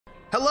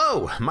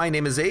Hello, my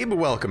name is Abe.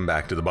 Welcome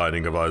back to The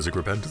Binding of Isaac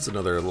Repentance.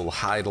 Another little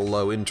high to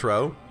low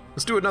intro.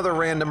 Let's do another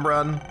random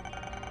run.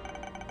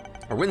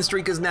 Our win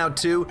streak is now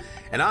 2,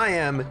 and I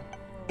am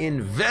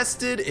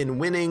invested in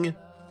winning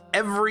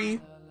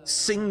every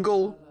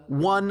single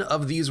one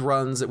of these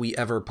runs that we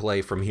ever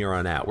play from here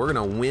on out. We're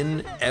gonna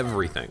win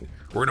everything.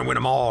 We're gonna win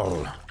them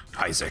all,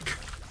 Isaac.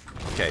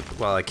 Okay,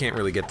 well, I can't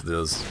really get to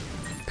those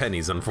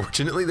pennies,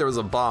 unfortunately. There was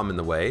a bomb in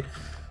the way.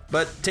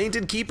 But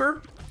Tainted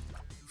Keeper,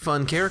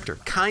 fun character.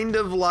 Kind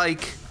of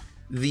like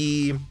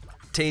the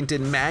Tainted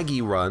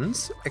Maggie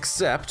runs,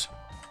 except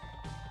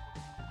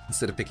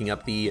instead of picking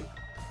up the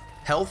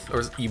health,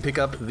 or you pick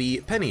up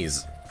the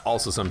pennies,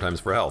 also sometimes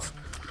for health.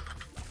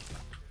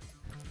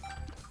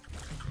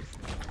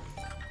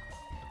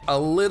 A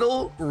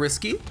little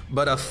risky,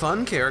 but a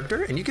fun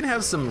character, and you can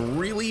have some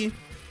really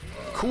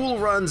cool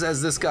runs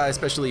as this guy,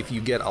 especially if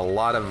you get a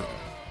lot of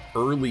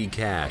early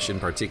cash in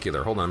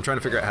particular. Hold on, I'm trying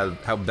to figure out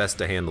how best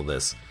to handle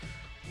this.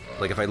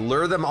 Like, if I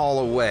lure them all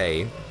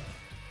away,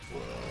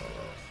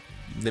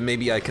 then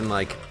maybe I can,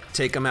 like,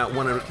 take them out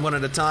one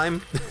at a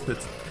time.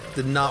 That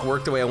did not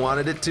work the way I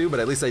wanted it to, but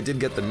at least I did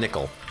get the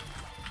nickel.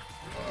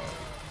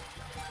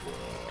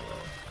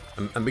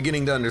 I'm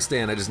beginning to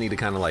understand. I just need to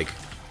kind of, like,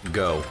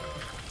 go.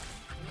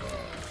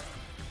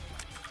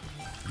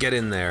 Get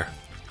in there.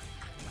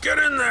 Get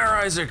in there,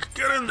 Isaac!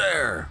 Get in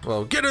there!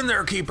 Well, get in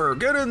there, Keeper!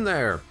 Get in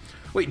there!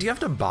 Wait, do you have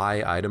to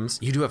buy items?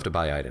 You do have to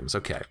buy items,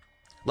 okay.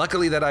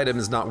 Luckily, that item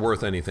is not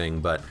worth anything,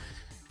 but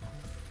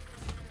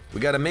we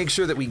gotta make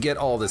sure that we get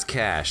all this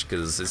cash,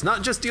 because it's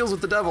not just deals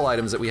with the devil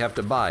items that we have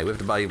to buy. We have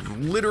to buy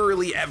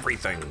literally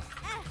everything.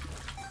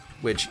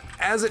 Which,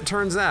 as it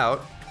turns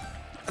out,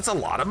 that's a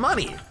lot of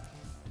money.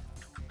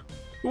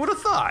 Who would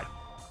have thought?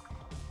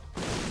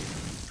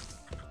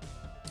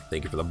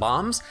 Thank you for the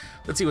bombs.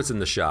 Let's see what's in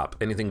the shop.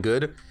 Anything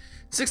good?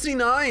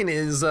 69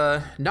 is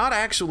not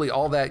actually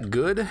all that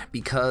good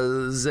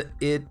because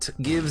it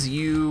gives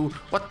you,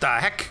 what the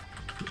heck?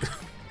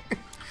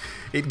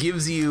 It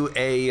gives you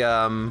a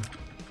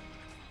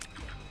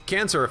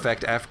cancer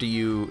effect after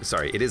you,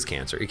 sorry, it is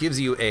cancer. It gives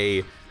you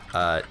a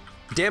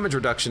damage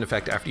reduction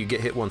effect after you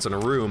get hit once in a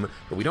room,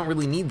 but we don't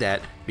really need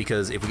that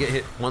because if we get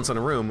hit once in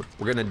a room,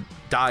 we're gonna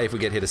die if we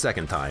get hit a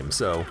second time.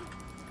 So,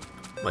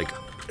 like,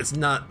 it's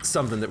not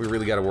something that we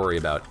really gotta worry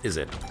about, is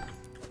it?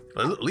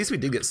 Well, at least we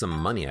did get some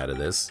money out of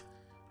this.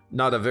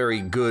 Not a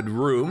very good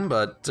room,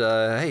 but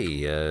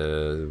hey,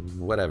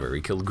 whatever,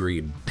 we killed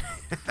greed.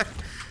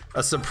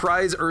 A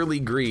surprise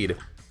early greed.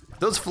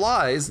 Those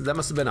flies, that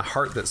must have been a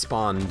heart that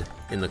spawned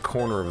in the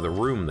corner of the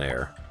room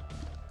there.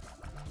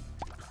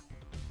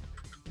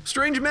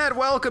 Strange Matt,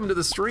 welcome to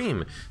the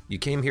stream. You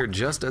came here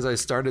just as I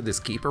started this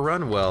Keeper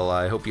run? Well,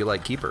 I hope you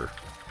like Keeper.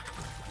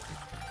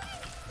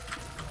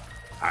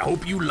 I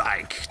hope you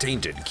like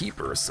Tainted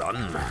Keeper,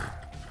 son.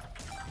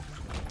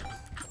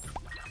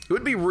 It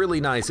would be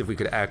really nice if we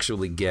could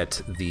actually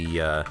get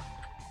the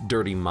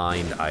Dirty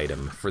Mind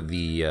item for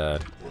the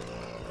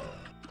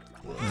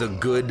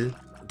good,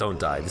 don't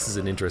die, this is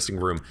an interesting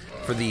room.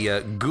 For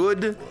the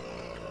good,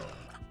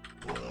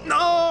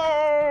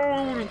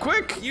 no,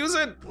 quick, use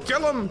it,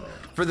 kill him.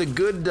 For the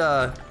good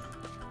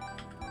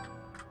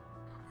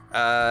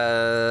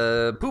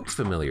poop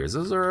familiars,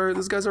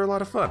 those guys are a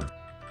lot of fun.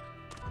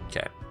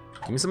 Okay,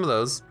 give me some of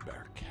those,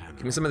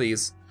 give me some of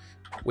these.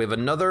 We have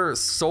another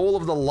Soul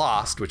of the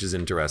Lost, which is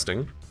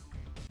interesting.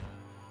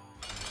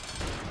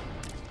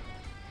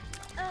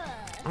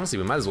 Honestly,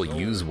 we might as well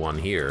use one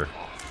here.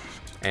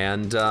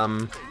 And,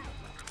 oh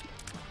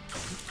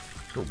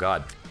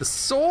god. The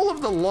Soul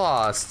of the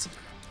Lost,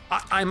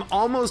 I'm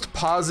almost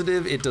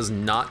positive it does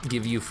not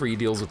give you free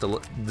deals with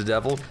the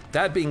devil.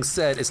 That being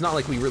said, it's not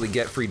like we really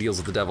get free deals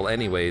with the devil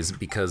anyways,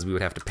 because we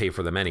would have to pay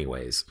for them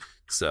anyways.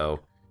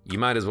 So, you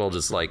might as well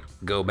just, like,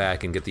 go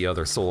back and get the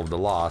other Soul of the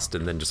Lost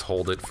and then just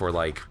hold it for,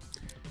 like,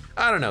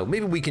 I don't know,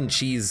 maybe we can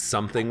cheese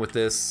something with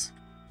this.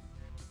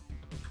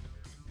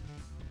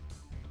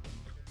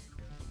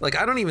 Like,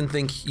 I don't even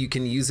think you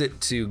can use it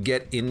to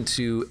get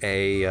into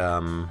a,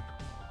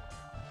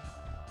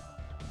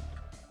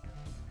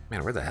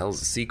 man, where the hell is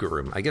the secret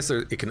room? I guess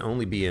it can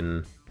only be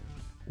in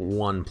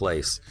one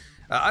place.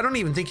 I don't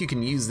even think you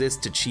can use this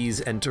to cheese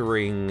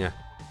entering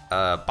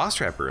boss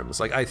trap rooms.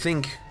 Like, I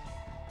think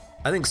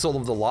Soul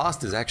of the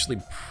Lost is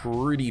actually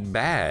pretty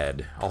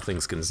bad, all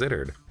things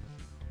considered.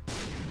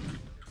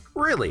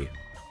 Really?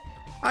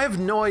 I have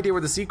no idea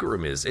where the secret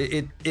room is.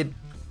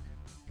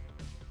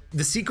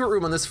 The secret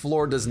room on this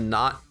floor does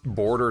not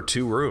border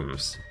 2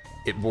 rooms.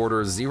 It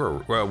borders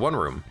 1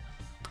 room.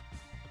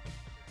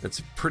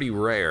 That's pretty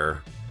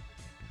rare.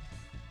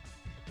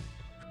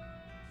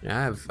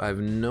 Yeah, I have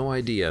no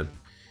idea.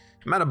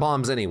 I'm out of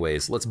bombs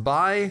anyways. Let's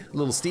buy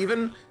Little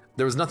Steven.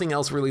 There was nothing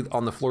else really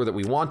on the floor that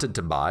we wanted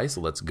to buy, so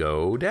let's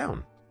go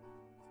down.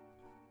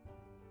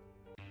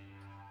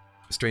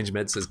 Strange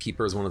Med says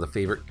Keeper is one of the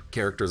favorite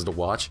characters to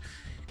watch.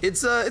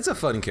 It's a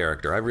fun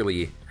character.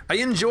 I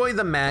enjoy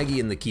the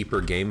Maggie and the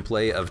Keeper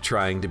gameplay of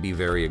trying to be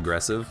very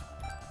aggressive.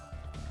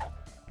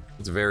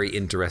 It's very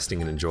interesting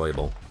and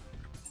enjoyable.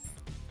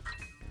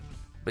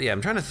 But yeah,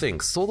 I'm trying to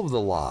think. Soul of the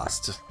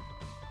Lost.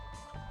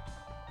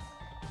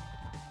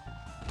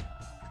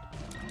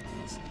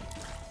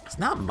 There's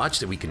not much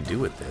that we can do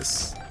with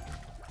this.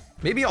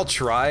 Maybe I'll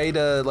try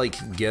to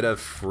like get a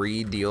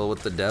free deal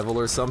with the devil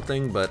or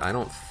something, but I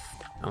don't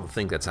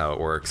think that's how it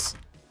works.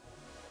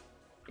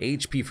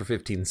 HP for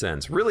 15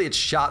 cents. Really, it's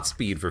shot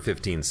speed for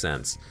 15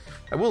 cents.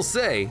 I will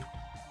say,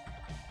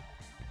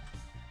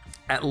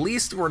 at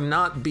least we're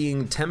not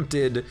being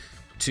tempted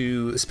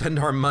to spend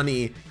our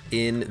money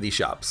in the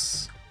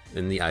shops.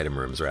 In the item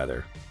rooms,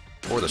 rather.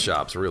 Or the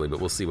shops, really, but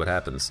we'll see what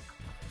happens.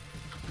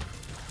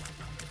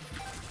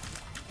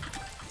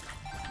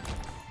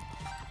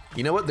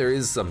 You know what? There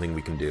is something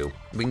we can do.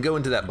 We can go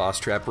into that boss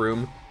trap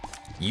room,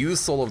 use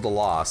Soul of the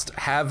Lost,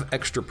 have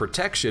extra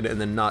protection, and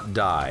then not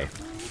die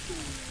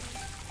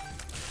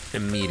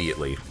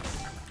immediately.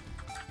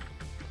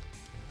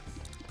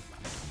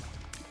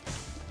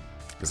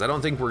 Because I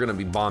don't think we're gonna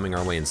be bombing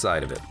our way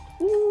inside of it.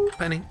 Ooh,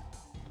 penny.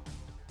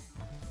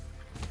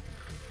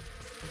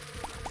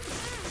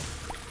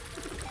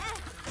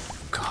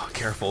 God,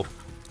 careful.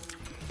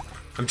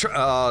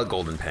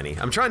 Golden penny.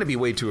 I'm trying to be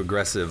way too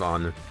aggressive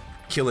on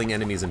killing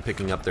enemies and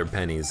picking up their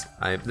pennies.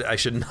 I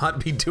should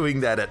not be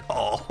doing that at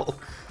all.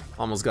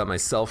 Almost got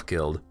myself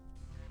killed.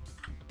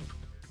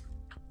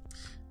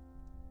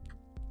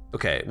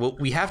 Okay, well,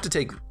 we have to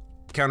take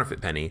counterfeit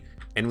penny,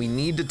 and we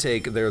need to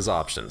take those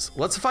options.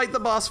 Let's fight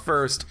the boss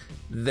first,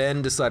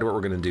 then decide what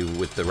we're gonna do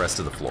with the rest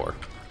of the floor.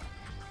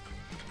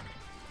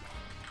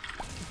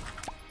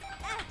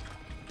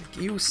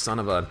 You son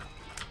of a...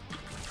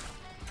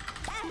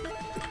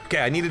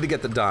 Okay, I needed to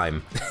get the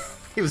dime.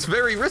 It was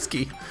very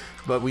risky,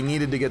 but we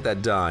needed to get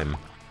that dime.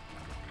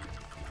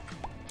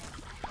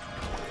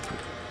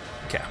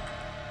 Okay.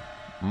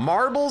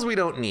 Marbles we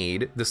don't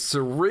need. The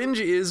syringe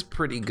is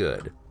pretty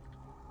good.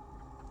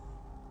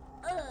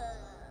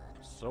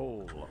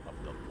 Soul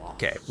of the Lost.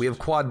 Okay, we have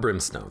quad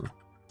brimstone.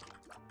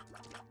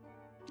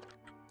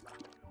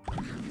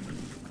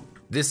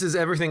 This is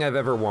everything I've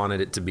ever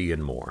wanted it to be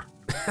and more.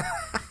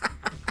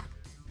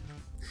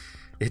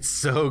 It's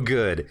so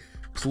good.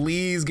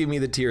 Please give me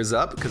the tears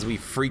up, because we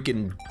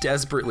freaking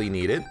desperately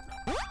need it.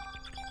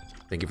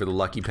 Thank you for the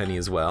lucky penny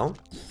as well.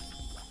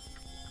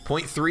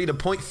 0.3 to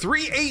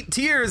 0.38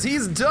 tears,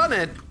 he's done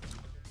it!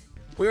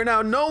 We are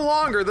now no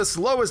longer the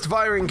slowest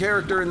firing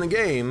character in the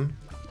game.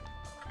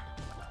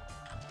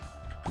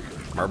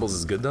 Marbles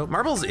is good though.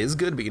 Marbles is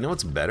good, but you know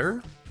what's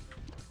better?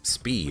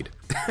 Speed.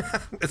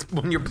 It's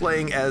when you're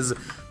playing as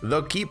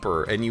the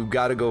keeper and you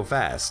gotta go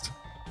fast.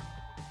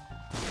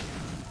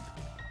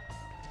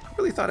 I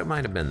really thought it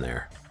might have been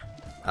there.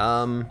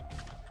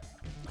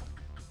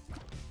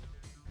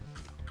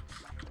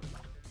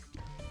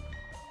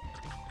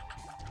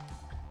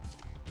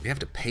 We have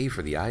to pay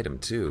for the item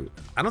too.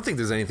 I don't think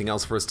there's anything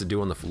else for us to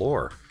do on the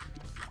floor.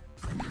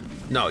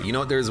 No, you know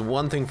what? There's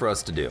one thing for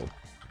us to do.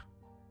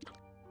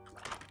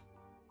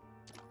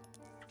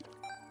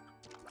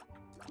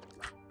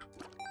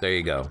 There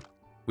you go.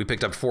 We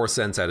picked up 4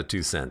 cents out of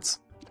 2 cents.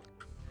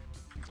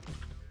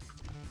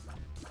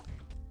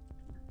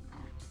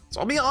 So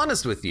I'll be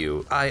honest with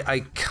you,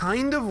 I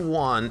kind of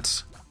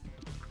want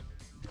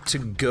to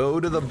go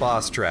to the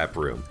boss trap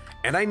room.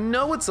 And I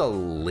know it's a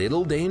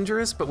little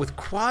dangerous, but with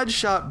quad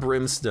shot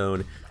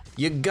brimstone,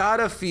 you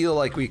gotta feel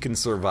like we can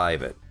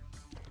survive it.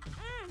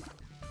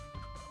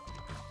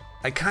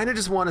 I kind of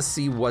just want to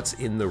see what's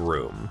in the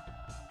room.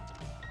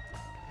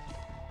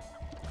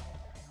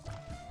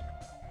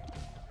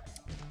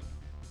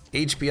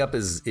 HP up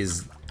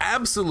is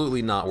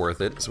absolutely not worth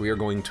it, so we are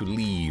going to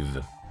leave.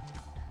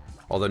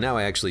 Although now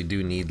I actually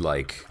do need,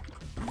 like,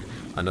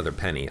 another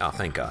penny. Oh,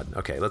 thank God.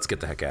 Okay, let's get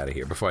the heck out of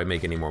here before I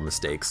make any more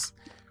mistakes.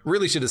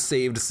 Really should have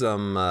saved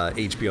some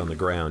HP on the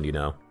ground, you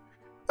know.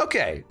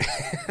 Okay.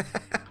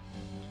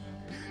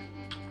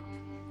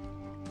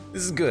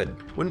 This is good.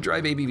 Wouldn't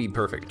Dry Baby be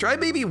perfect? Dry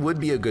Baby would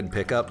be a good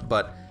pickup,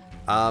 but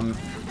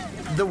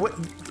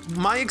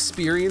my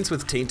experience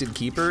with Tainted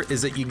Keeper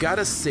is that you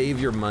gotta save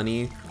your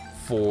money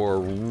for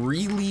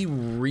really,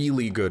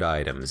 really good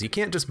items. You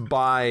can't just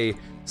buy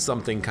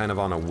something kind of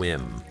on a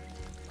whim.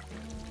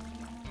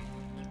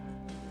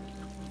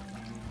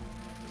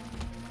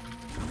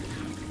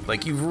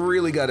 Like, you've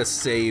really got to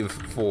save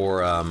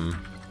for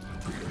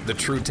the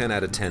true 10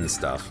 out of 10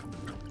 stuff.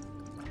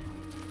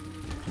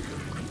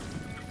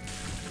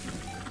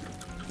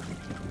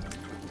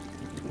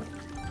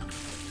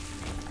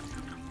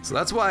 So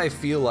that's why I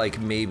feel like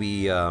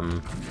maybe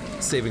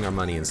saving our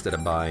money instead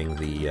of buying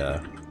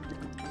the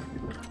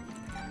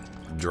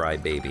Dry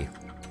Baby.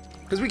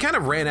 Because we kind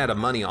of ran out of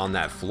money on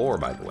that floor,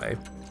 by the way.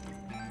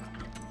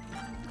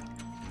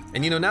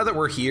 And you know, now that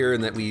we're here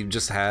and that we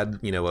just had,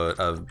 you know,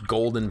 a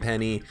golden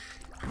penny,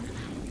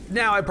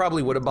 now I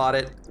probably would have bought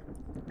it,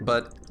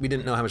 but we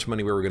didn't know how much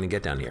money we were going to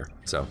get down here,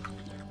 so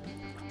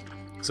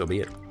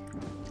be it.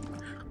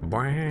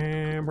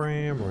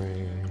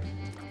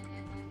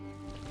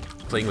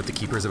 Playing with the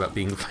keeper is about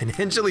being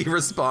financially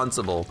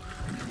responsible,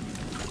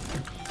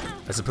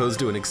 I suppose,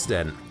 to an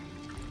extent.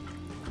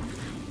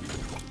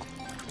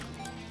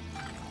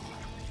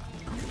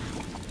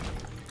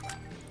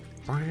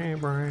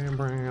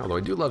 Although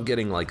I do love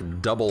getting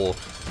like double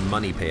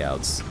money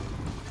payouts.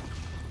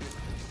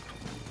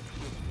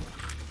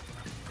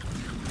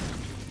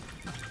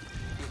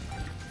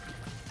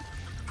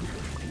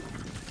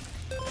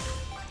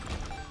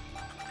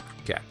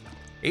 Okay.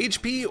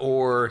 HP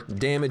or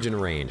damage and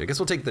range? I guess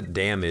we'll take the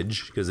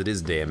damage, because it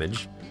is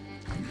damage.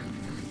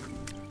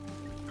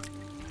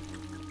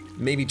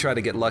 Maybe try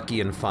to get lucky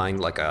and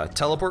find like a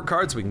teleport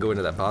card so we can go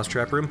into that boss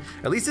trap room.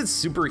 At least it's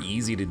super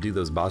easy to do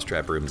those boss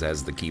trap rooms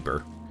as the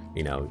keeper.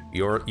 You know,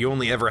 you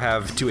only ever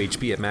have 2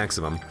 HP at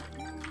maximum.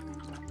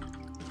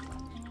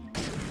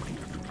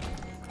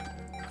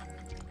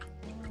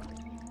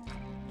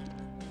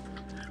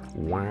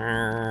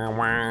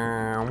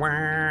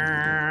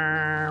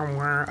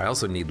 I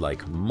also need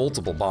like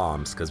multiple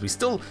bombs because we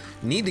still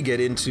need to get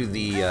into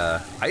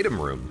the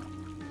item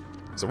room.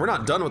 So we're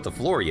not done with the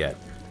floor yet.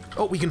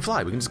 Oh, we can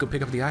fly. We can just go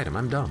pick up the item.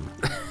 I'm dumb.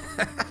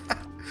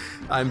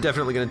 I'm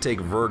definitely gonna take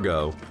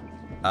Virgo.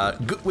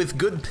 With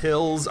good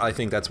pills, I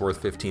think that's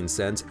worth 15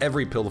 cents.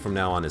 Every pill from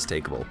now on is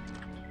takeable.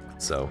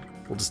 So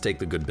we'll just take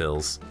the good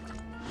pills.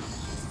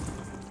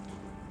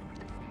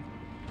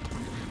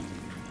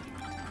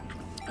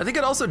 I think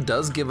it also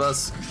does give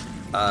us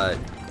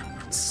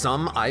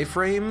some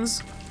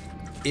iframes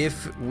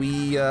if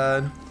we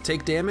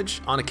take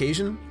damage on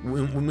occasion.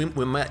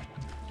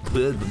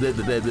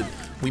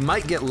 We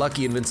might get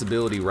lucky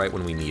invincibility right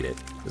when we need it,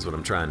 is what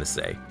I'm trying to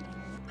say.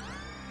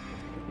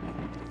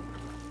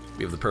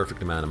 We have the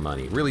perfect amount of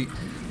money. Really,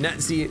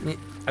 see,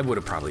 I would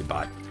have probably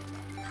bought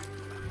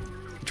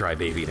Dry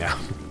Baby now.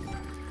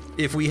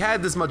 If we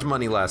had this much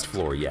money last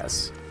floor,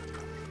 yes.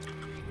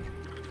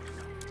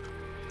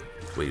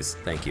 Please,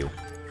 thank you.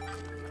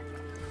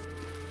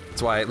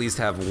 That's why I at least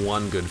have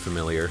one good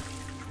familiar.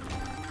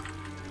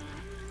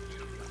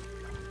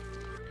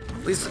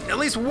 At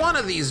least one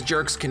of these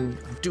jerks can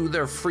do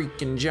their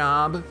freaking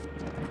job.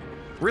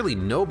 Really,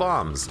 no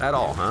bombs at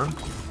all, huh?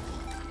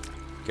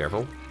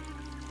 Careful.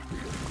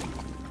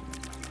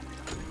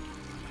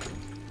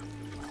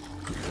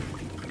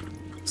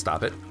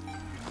 Stop it.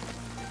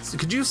 So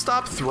could you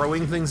stop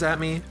throwing things at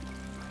me?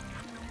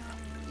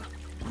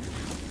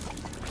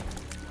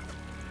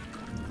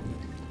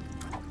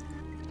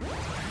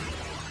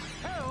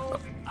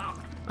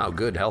 Oh,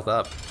 good, health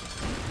up.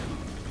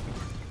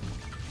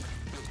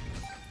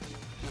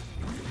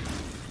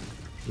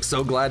 I'm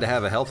so glad to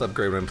have a health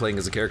upgrade when I'm playing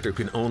as a character who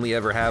can only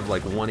ever have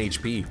like 1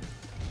 HP.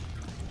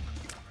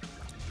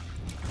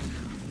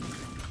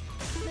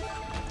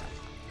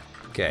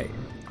 Okay,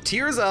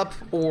 tears up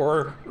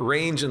or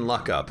range and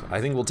luck up.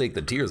 I think we'll take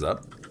the tears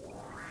up.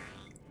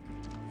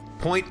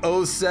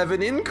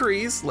 0.07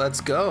 increase, let's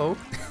go.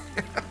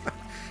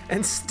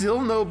 And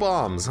still no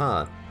bombs,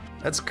 huh?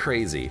 That's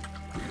crazy.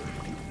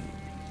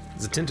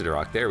 There's a tinted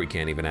rock there we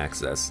can't even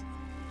access.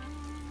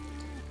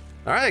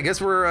 All right, I guess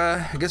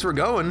we're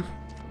going.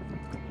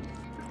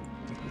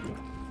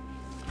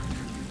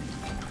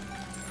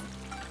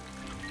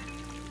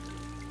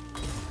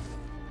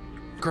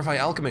 Graphi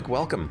Alchemic,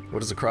 welcome.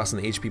 What is across in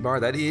the HP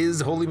bar? That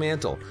is Holy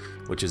Mantle,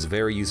 which is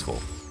very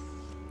useful.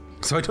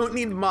 So I don't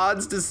need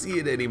mods to see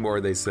it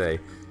anymore, they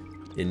say.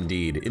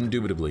 Indeed,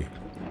 indubitably.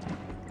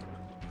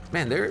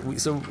 Man,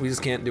 so we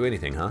just can't do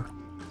anything, huh?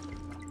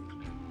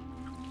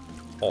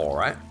 All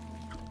right.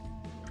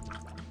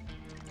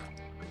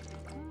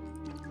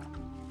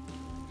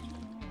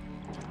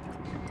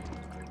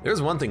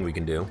 There's one thing we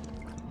can do.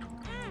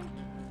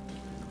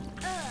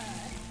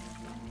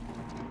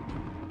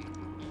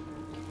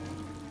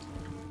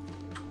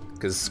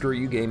 Because screw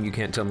you, game, you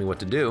can't tell me what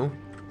to do.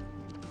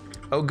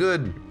 Oh,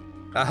 good.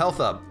 A health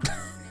up.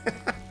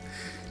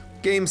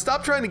 Game,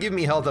 stop trying to give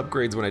me health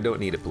upgrades when I don't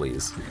need it,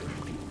 please.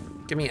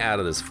 Get me out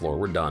of this floor,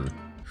 we're done.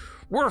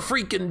 We're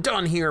freaking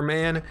done here,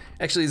 man.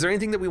 Actually, is there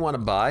anything that we want to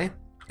buy?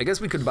 I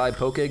guess we could buy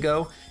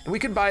Pokego, and we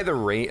could buy the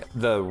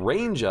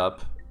range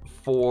up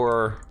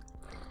for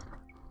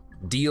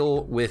not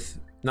deal with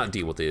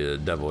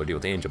the devil or deal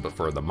with the angel, but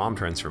for the mom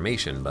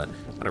transformation, but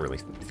I don't really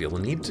feel the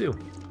need to.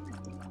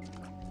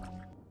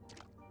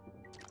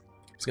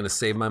 Just gonna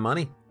save my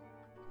money.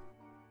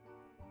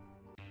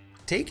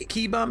 Take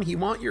key bum, he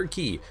want your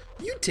key.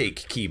 You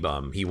take key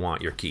bum, he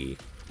want your key.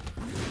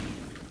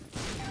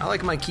 I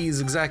like my keys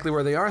exactly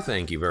where they are,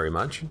 thank you very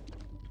much.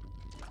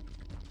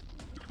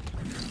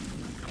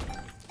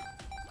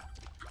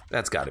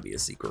 That's gotta be a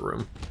secret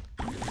room.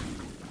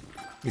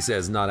 He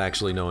says, not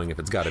actually knowing if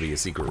it's gotta be a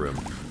secret room.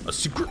 A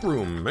secret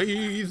room,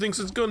 he thinks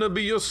it's gonna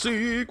be a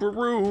secret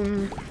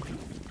room.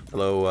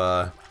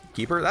 Hello,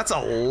 keeper? That's a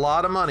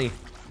lot of money.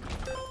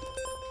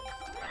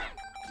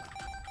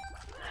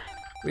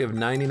 We have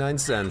 99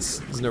 cents.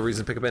 There's no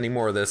reason to pick up any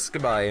more of this.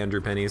 Goodbye, Andrew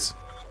Pennies.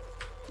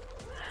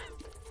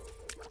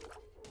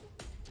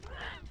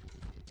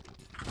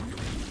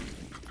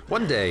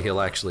 One day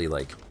he'll actually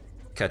like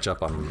catch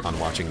up on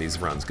watching these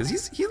runs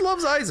because he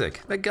loves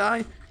Isaac. That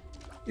guy,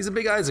 he's a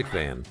big Isaac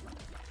fan.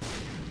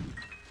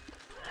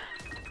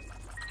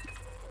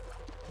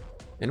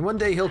 And one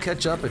day he'll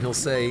catch up and he'll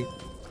say,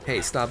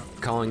 "Hey, stop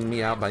calling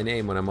me out by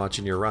name when I'm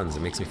watching your runs.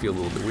 It makes me feel a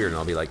little bit weird." And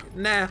I'll be like,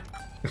 "Nah,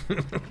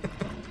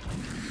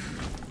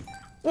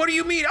 What do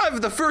you mean? I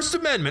have the First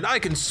Amendment. I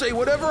can say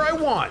whatever I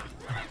want.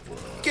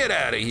 Get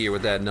out of here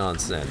with that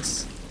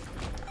nonsense.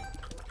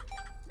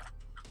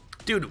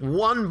 Dude,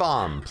 one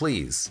bomb,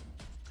 please.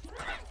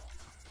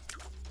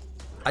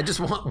 I just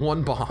want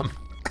one bomb.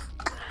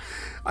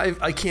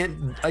 I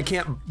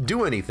can't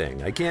do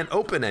anything. I can't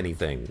open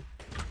anything.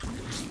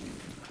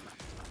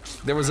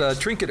 There was a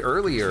trinket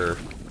earlier,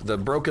 the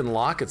broken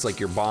lock. It's like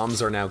your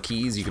bombs are now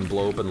keys. You can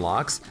blow open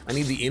locks. I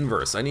need the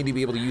inverse. I need to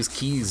be able to use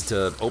keys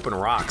to open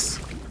rocks.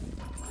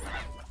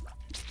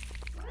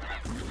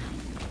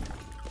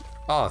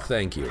 Oh,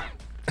 thank you.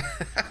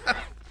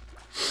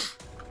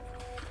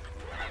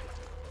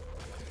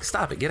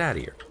 Stop it, get out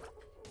of here.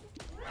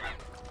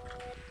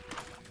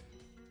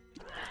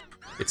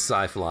 It's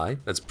Sci-Fly,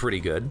 that's pretty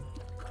good.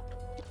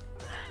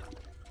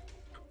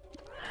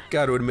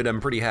 Gotta admit, I'm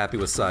pretty happy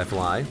with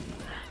Sci-Fly.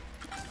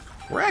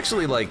 We're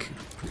actually like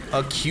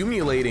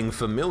accumulating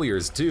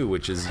familiars too,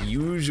 which is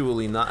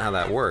usually not how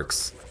that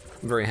works.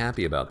 I'm very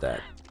happy about that.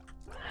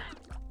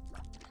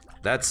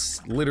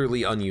 That's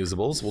literally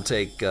unusables. We'll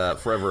take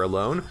Forever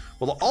Alone.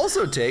 We'll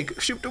also take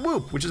Shoop to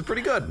Whoop, which is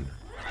pretty good.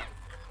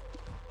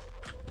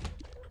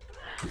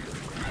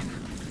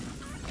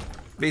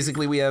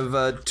 Basically, we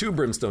have 2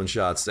 brimstone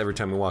shots every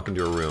time we walk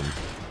into a room.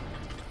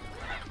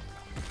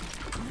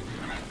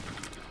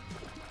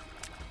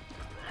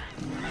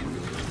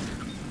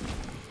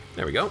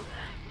 There we go.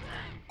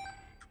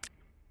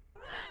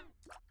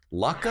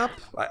 Luck up?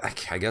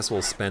 I guess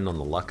we'll spend on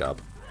the luck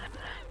up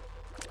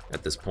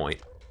at this point.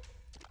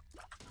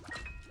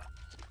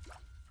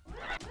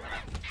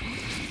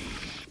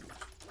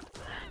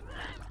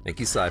 Thank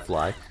you,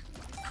 Sci-Fly.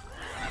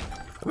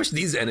 I wish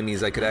these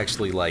enemies I could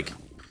actually, like,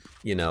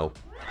 you know,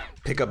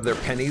 pick up their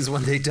pennies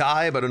when they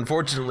die, but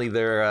unfortunately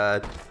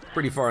they're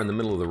pretty far in the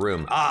middle of the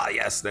room. Ah,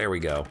 yes, there we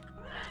go.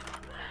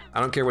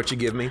 I don't care what you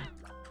give me.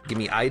 Give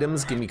me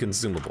items, give me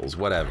consumables,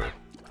 whatever.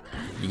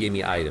 You gave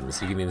me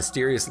items. You gave me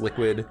Mysterious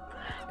Liquid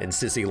and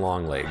Sissy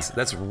Longlegs.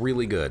 That's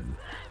really good.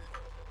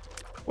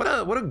 What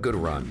a good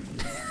run.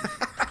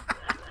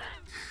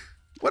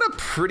 What a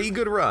pretty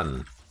good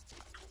run.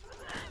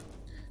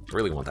 I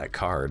really want that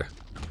card.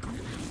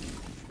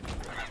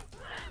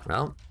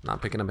 Well,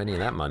 not picking up any of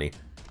that money.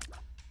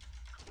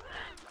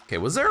 Okay,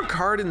 was there a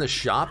card in the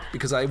shop?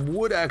 Because I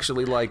would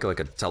actually like a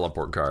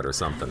teleport card or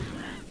something.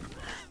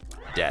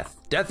 Death.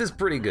 Death is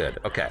pretty good.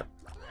 Okay.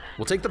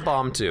 We'll take the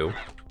bomb too.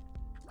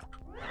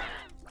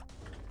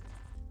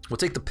 We'll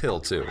take the pill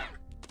too.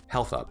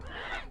 Health up.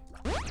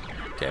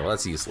 Okay, well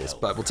that's useless,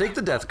 but we'll take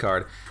the death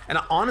card. And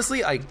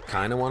honestly, I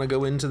kind of want to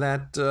go into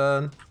that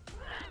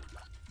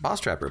boss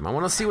trap room. I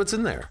want to see what's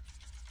in there.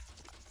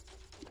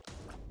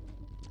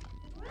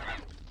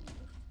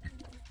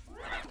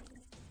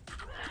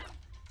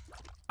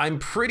 I'm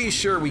pretty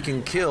sure we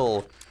can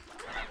kill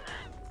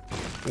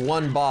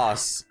one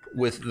boss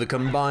with the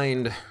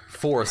combined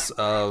force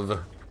of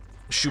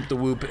Shoop the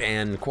Whoop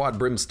and Quad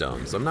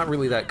Brimstone, so I'm not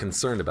really that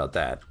concerned about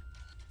that.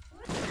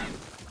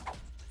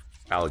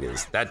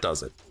 Algas, that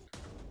does it.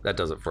 That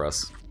does it for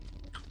us.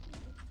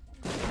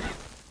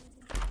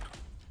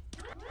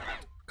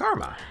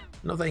 Karma,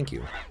 no thank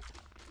you.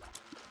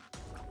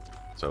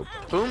 So,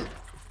 boom.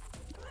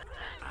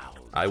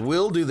 I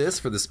will do this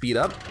for the speed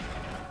up.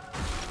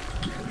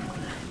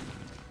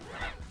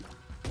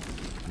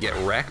 Get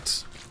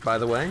wrecked, by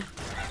the way.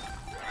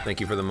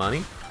 Thank you for the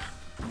money.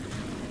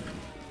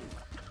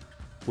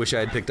 Wish I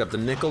had picked up the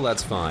nickel,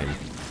 that's fine.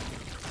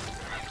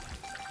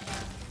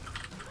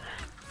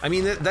 I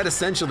mean, that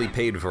essentially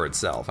paid for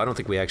itself. I don't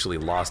think we actually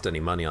lost any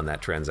money on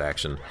that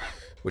transaction,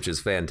 which is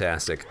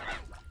fantastic.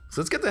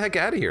 So let's get the heck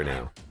out of here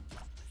now.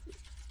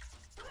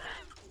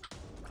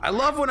 I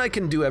love when I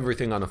can do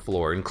everything on a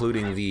floor,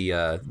 including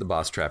the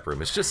boss trap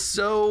room. It's just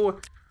so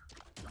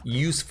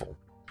useful,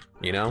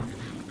 you know?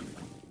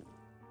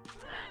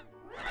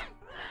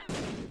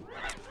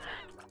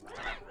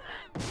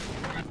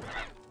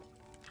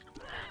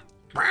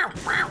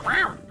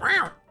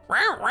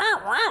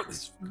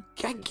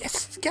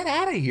 Get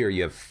out of here,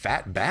 you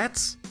fat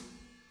bats.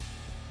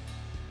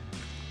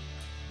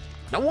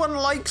 No one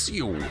likes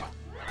you.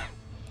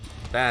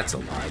 That's a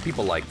lie.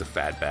 People like the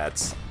fat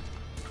bats.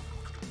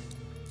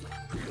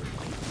 I'm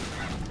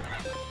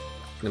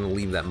gonna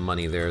leave that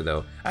money there,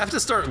 though. I have to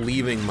start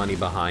leaving money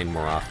behind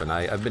more often.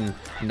 I've been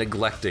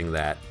neglecting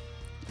that.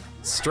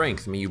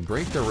 Strength, may you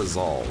break their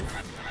resolve.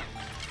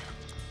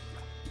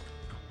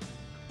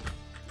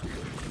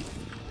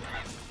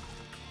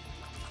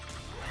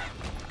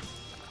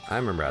 I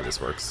remember how this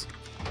works.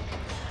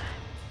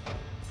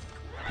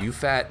 You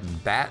fat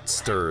bat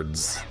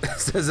sturds,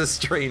 says a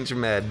strange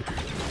med.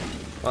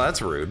 Well,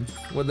 that's rude.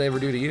 What'd they ever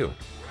do to you?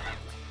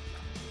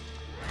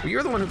 Well,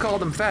 you're the one who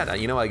called him fat.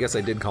 You know, I guess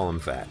I did call him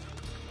fat.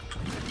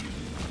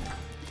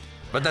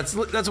 But that's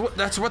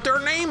what their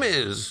name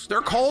is.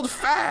 They're called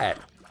fat.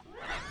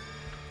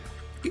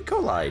 E.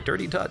 coli,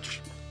 dirty touch.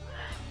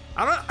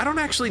 I don't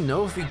actually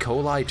know if E.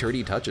 coli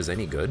dirty touch is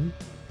any good.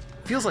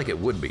 Feels like it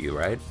would be,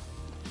 right?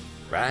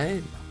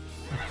 Right?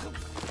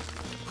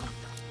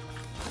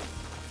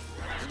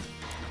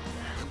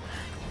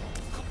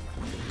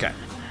 Okay.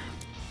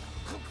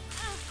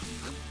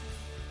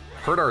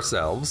 Hurt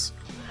ourselves.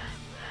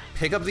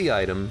 Pick up the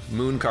item,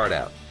 moon card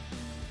out.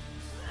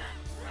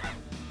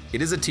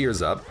 It is a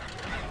tears up.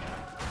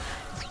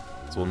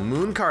 So we'll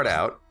moon card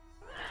out.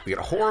 We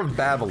got Whore of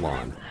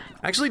Babylon.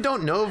 I actually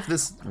don't know if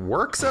this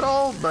works at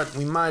all, but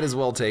we might as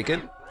well take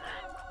it.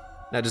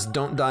 Now just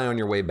don't die on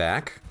your way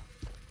back.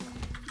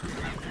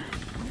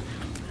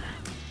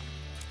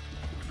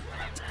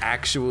 It's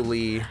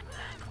actually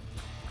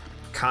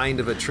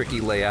kind of a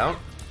tricky layout.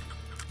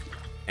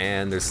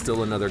 And there's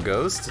still another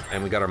ghost,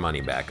 and we got our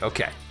money back.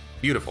 Okay,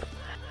 beautiful.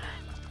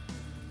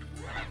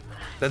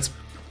 That's,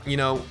 you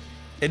know,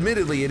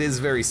 admittedly it is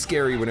very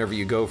scary whenever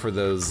you go for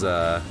those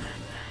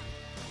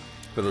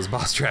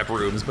boss trap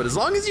rooms, but as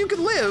long as you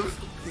can live,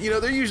 you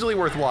know, they're usually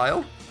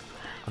worthwhile.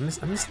 I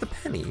missed the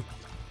penny.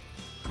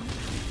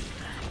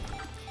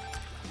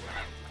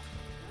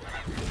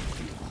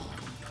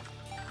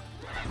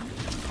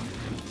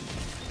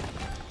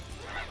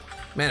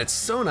 Man, it's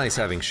so nice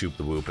having Shoop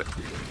the Whoop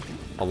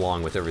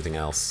along with everything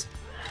else.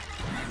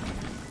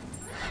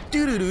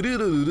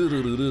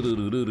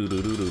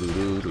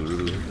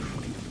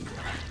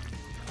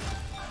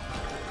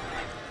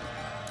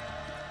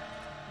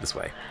 This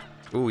way.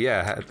 Ooh,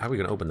 yeah, how are we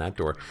gonna open that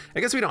door? I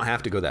guess we don't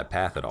have to go that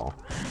path at all.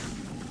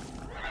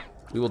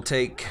 We will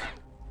take...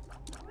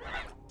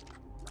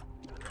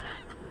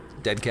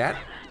 Dead cat.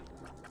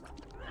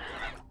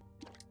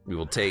 We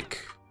will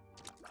take...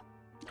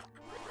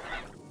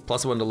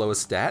 +1 to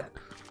lowest stat.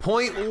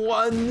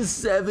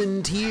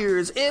 0.17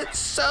 tears. It's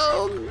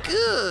so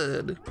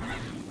good.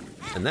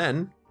 And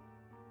then,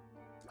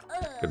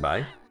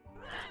 goodbye.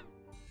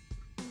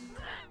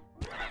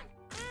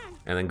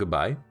 And then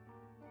goodbye.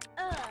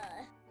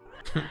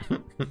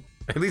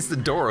 At least the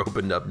door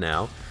opened up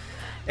now.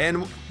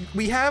 And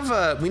we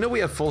have, we know we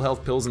have full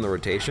health pills in the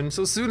rotation,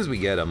 so as soon as we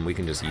get them, we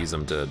can just use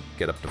them to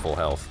get up to full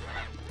health.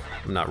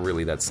 I'm not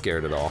really that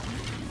scared at all.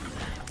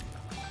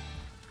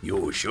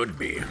 You should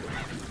be.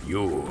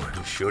 You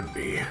should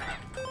be.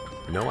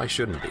 No, I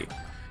shouldn't be.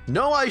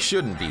 No, I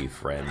shouldn't be,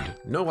 friend.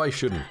 No, I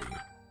shouldn't be.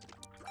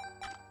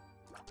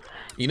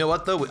 You know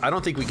what, though? I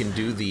don't think we can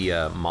do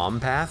the mom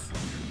path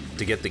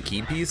to get the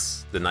key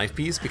piece, the knife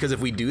piece, because if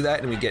we do that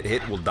and we get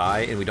hit, we'll die,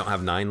 and we don't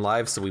have 9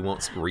 lives, so we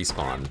won't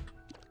respawn.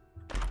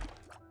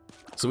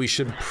 So we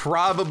should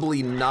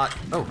probably not...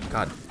 Oh,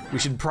 God. We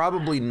should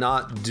probably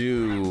not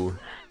do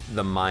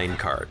the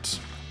minecart.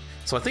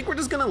 So I think we're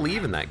just gonna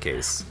leave in that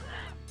case.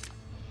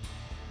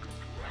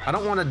 I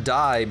don't want to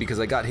die because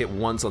I got hit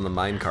once on the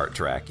minecart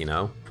track, you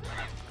know?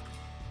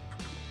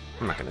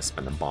 I'm not gonna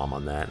spend a bomb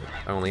on that.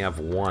 I only have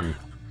 1.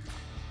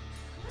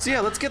 So yeah,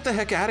 let's get the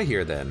heck out of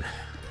here then.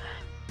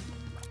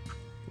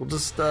 We'll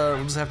just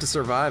have to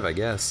survive, I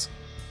guess.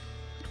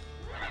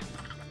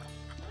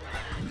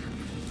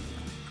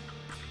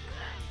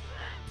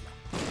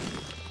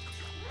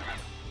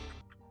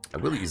 I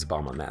will use a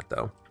bomb on that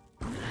though.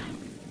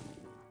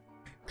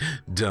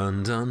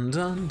 Dun dun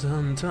dun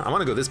dun dun. I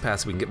want to go this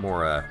path so we can get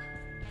more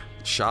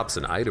shops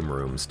and item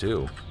rooms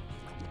too.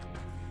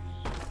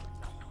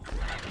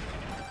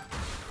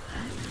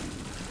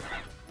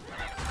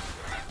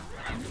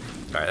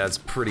 Alright, that's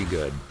pretty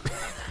good.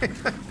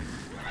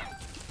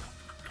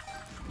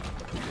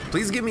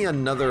 Please give me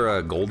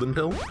another golden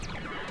pill.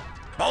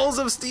 Balls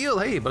of steel!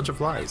 Hey, a bunch of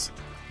flies.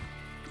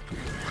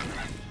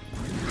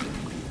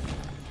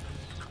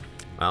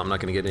 Well, I'm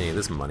not gonna get any of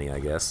this money, I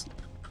guess.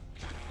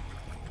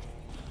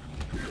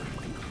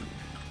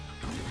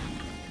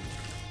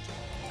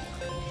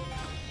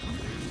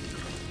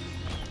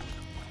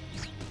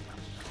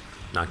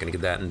 Not gonna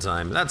get that in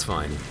time. That's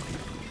fine.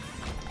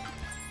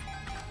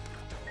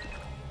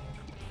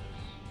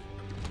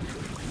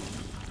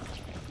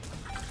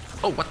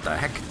 Oh, what the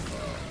heck?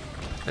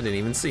 I didn't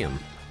even see him.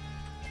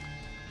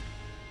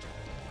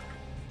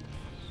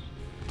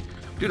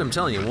 Dude, I'm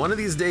telling you, one of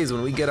these days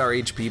when we get our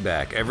HP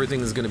back,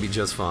 everything is gonna be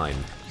just fine.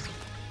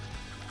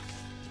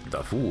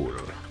 The fool.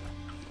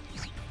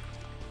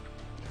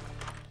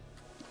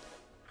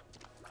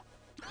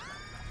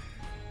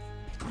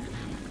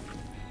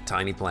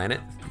 Tiny planet?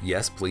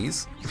 Yes,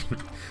 please.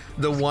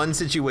 The one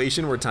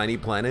situation where Tiny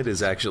Planet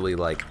is actually,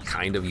 like,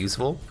 kind of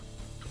useful.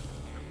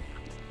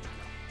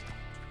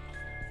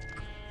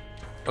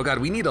 Oh god,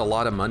 we need a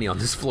lot of money on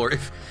this floor.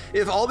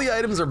 If all the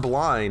items are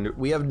blind,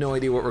 we have no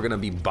idea what we're gonna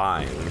be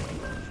buying.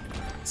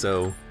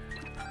 So,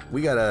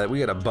 we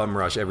gotta bum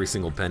rush every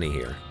single penny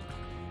here.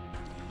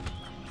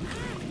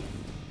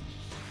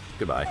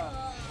 Goodbye.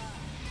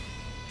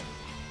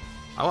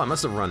 Oh, I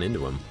must have run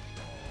into him.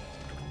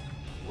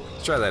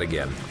 Let's try that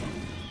again.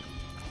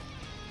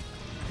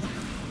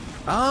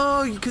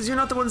 Oh, because you're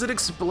not the ones that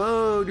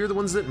explode, you're the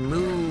ones that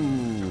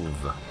move.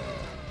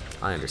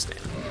 I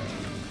understand.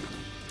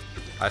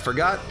 I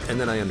forgot, and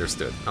then I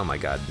understood. Oh my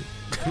god.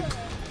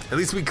 At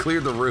least we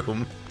cleared the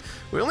room.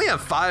 We only have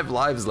 5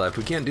 lives left.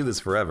 We can't do this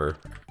forever.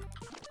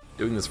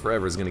 Doing this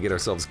forever is gonna get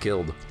ourselves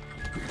killed.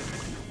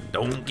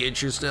 Don't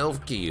get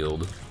yourself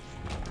killed.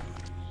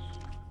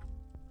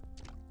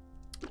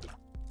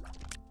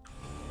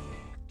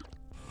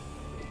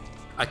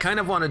 I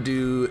kind of want to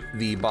do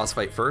the boss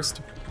fight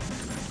first,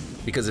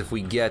 because if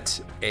we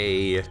get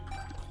a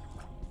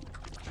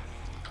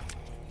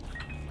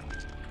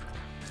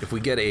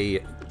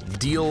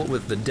deal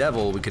with the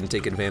devil, we can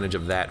take advantage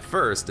of that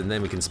first, and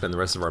then we can spend the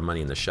rest of our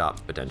money in the shop,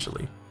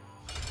 potentially.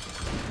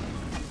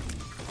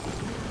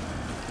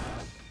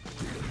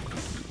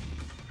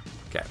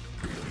 Okay.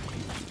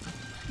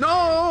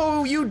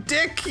 No, you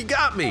dick, he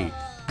got me!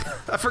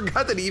 I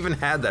forgot that he even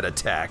had that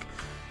attack,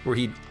 where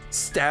he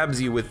stabs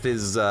you with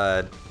his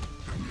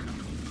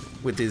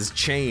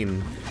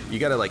chain. You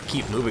gotta like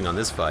keep moving on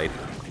this fight.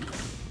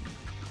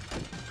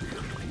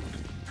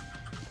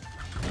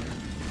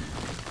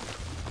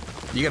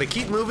 You gotta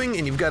keep moving,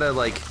 and you've gotta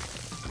like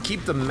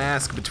keep the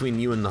mask between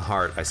you and the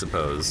heart, I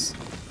suppose.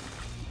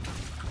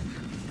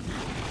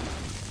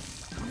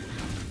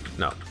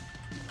 No.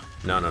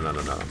 No, no, no,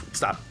 no, no.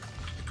 Stop.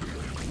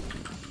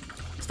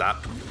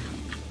 Stop.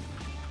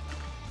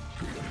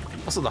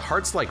 Also, the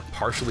heart's like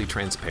partially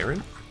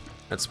transparent.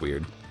 That's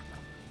weird.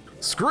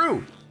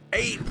 Screw!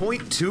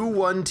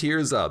 8.21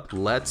 tears up.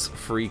 Let's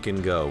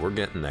freaking go. We're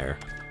getting there.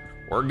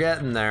 We're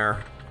getting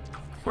there.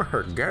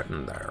 We're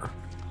getting there.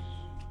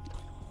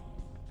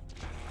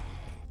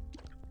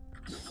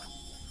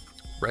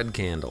 Red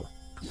candle.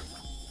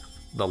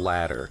 The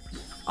ladder.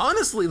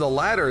 Honestly, the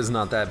ladder is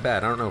not that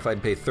bad. I don't know if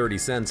I'd pay 30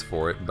 cents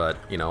for it, but,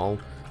 you know, I'll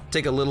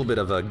take a little bit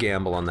of a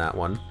gamble on that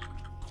one.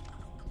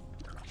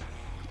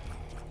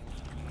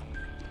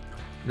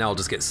 Now I'll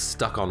just get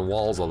stuck on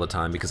walls all the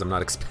time because I'm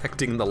not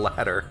expecting the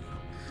ladder.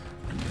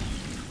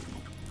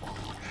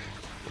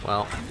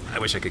 Well, I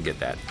wish I could get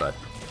that, but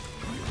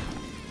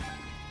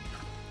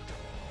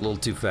a little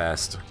too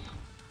fast.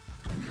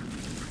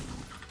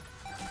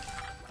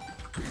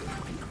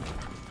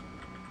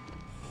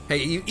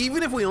 Hey,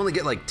 even if we only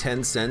get like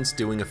 10 cents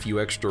doing a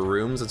few extra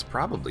rooms, it's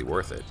probably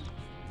worth it.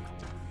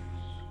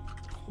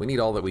 We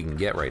need all that we can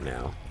get right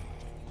now.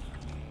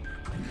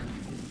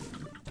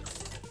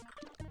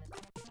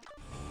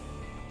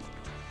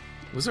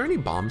 Was there any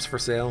bombs for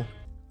sale?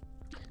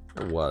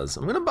 There was.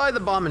 I'm gonna buy the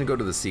bomb and go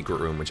to the secret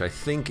room, which I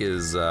think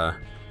is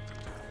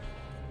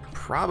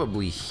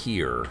probably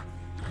here.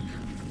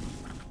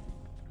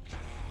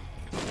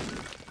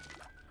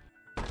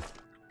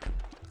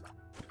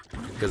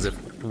 Because if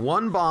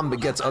one bomb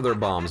begets other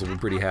bombs, we'll be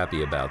pretty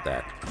happy about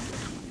that.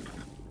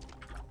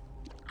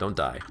 Don't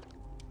die.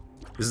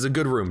 This is a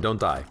good room, don't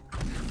die.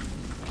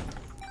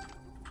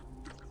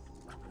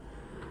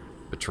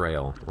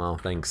 Betrayal. Well,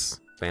 thanks.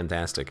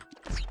 Fantastic.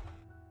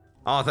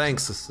 Oh,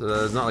 thanks. It's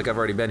not like I've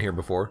already been here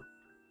before.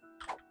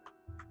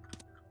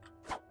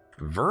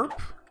 Verp?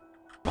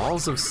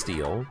 Balls of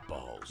steel.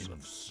 Balls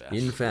of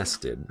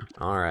Infested.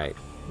 Alright.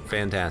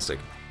 Fantastic.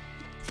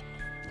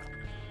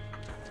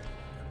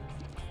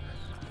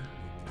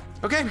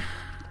 Okay.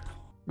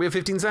 We have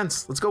 15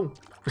 cents. Let's go.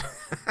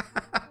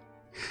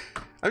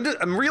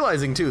 I'm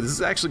realizing too, this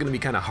is actually gonna be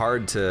kind of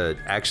hard to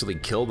actually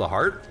kill the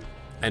heart.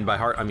 And by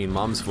heart, I mean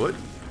Mom's foot.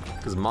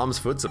 Because Mom's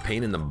foot's a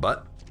pain in the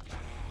butt.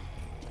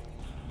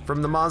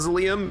 From the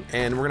mausoleum,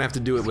 and we're gonna have to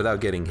do it without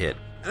getting hit.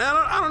 And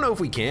I don't know if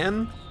we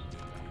can.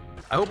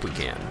 I hope we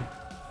can.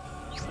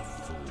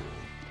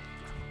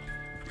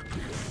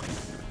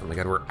 Oh my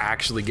god, we're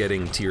actually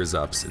getting tears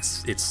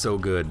ups. It's so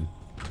good.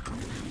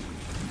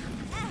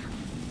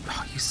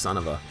 Oh, you son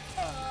of a...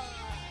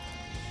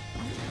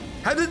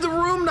 How did the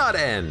room not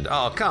end?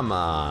 Oh, come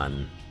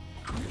on.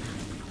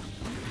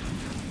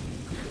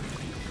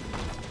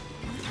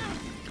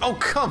 Oh,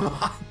 come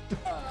on.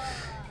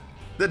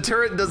 The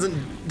turret doesn't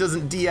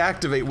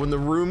deactivate when the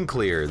room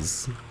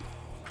clears.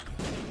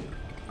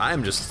 I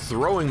am just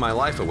throwing my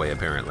life away,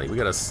 apparently. We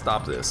gotta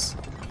stop this.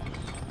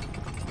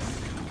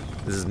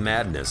 This is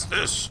madness.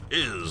 This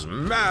is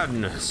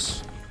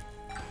madness.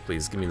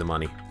 Please, give me the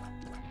money.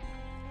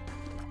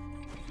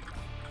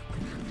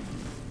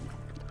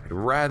 I'd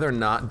rather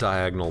not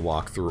diagonal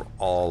walk through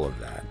all of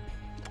that.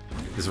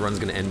 This run's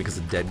gonna end because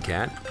of dead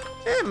cat?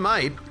 It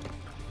might.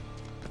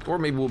 Or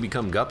maybe we'll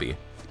become Guppy.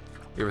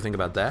 You ever think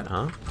about that,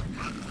 huh?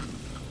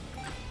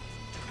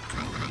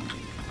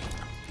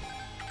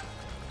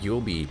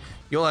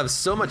 You'll have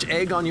so much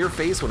egg on your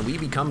face when we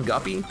become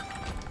Guppy.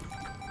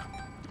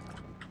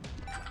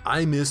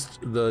 I missed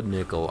the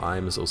nickel.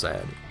 I'm so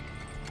sad.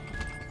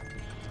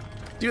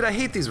 Dude, I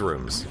hate these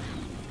rooms.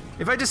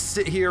 If I just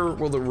sit here,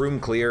 will the room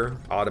clear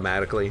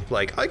automatically?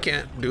 Like, I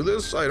can't do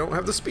this, I don't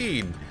have the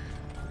speed.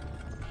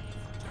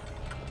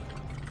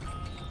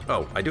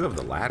 Oh, I do have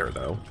the ladder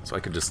though, so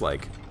I could just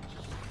like...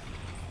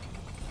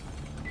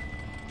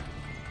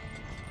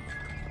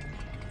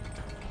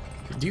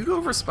 Do you go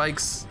over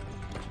spikes?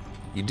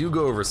 You do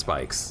go over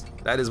spikes.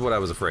 That is what I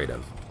was afraid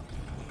of.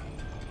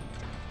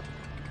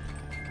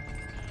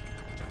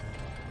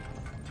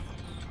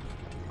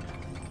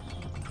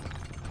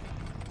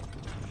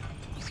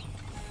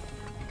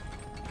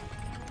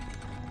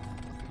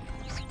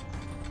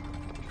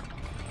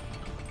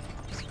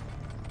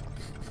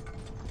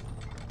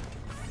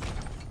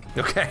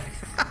 Okay.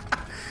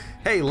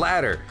 Hey,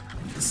 ladder.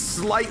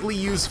 Slightly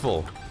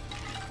useful.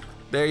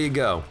 There you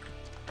go.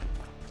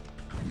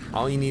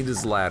 All you need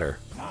is ladder.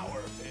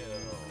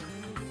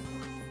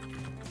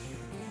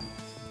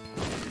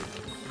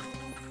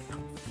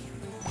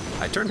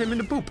 I turned him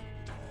into poop.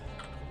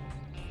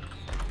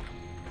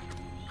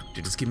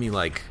 Dude, just give me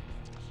like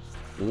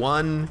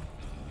one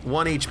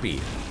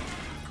HP.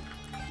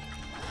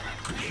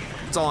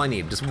 That's all I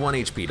need, just 1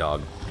 HP,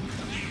 dog.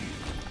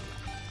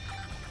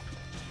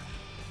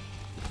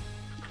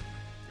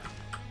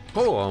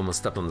 Oh, I almost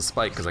stepped on the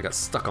spike because I got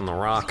stuck on the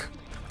rock.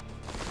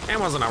 It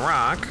wasn't a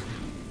rock.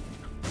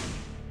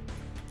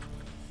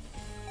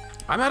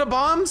 I'm out of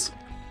bombs?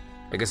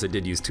 I guess I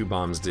did use 2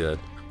 bombs to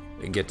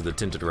get to the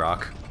tinted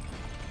rock.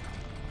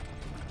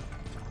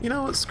 You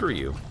know what, screw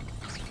you.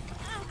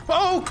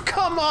 Oh,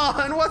 come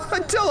on, what, I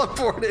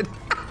teleported.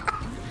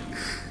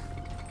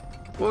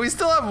 Well, we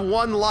still have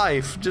 1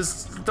 life,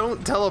 just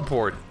don't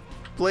teleport,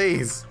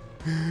 please.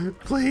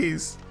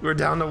 Please, we're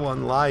down to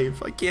 1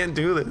 life, I can't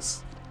do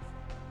this.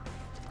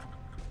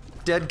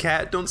 Dead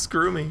cat, don't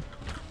screw me.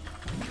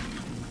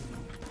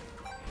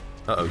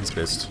 Uh-oh, he's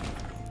pissed.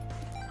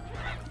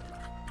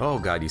 Oh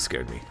God, you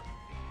scared me.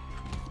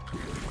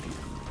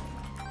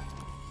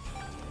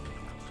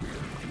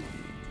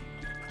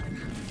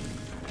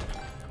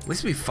 At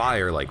least we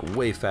fire like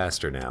way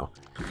faster now.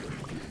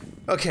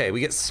 Okay, we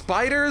get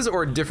spiders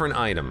or a different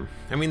item.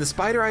 I mean, the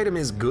spider item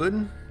is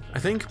good, I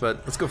think, but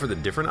let's go for the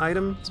different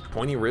item. It's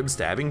pointy rib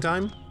stabbing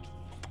time.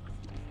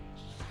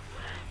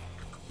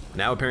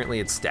 Now apparently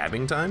it's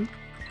stabbing time.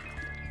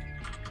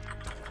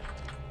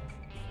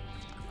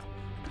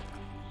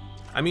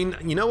 I mean,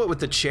 you know what, with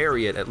the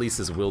chariot, at least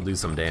this will do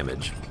some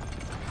damage.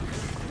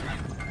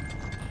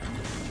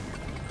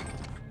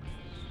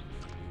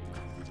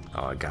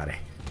 Oh, I got it.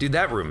 Dude,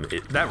 that room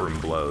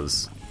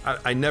blows.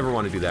 I never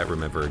want to do that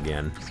room ever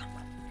again.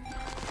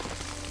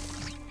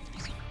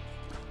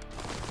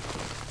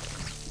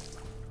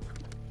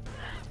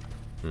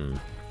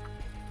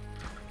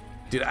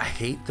 Dude, I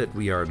hate that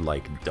we are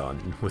like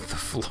done with the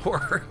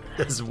floor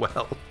as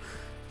well.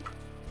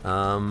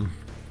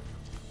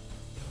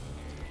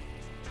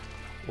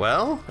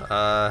 Well,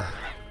 I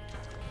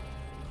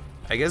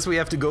guess we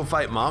have to go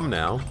fight Mom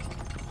now.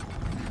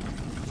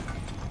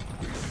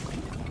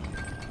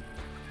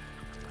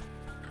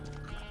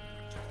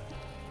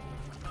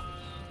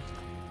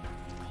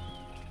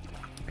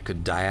 I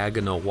could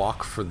diagonal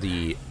walk for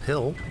the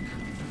pill.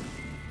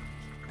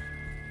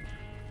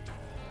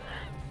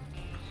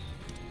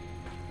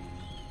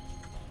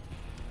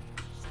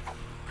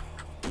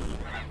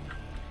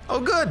 Oh,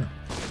 good.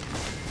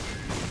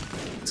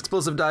 It's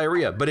explosive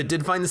diarrhea, but it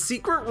did find the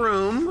secret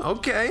room.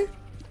 Okay.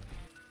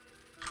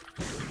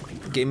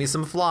 Gave me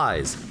some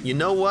flies. You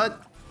know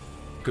what?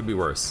 Could be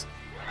worse.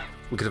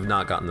 We could have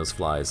not gotten those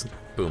flies.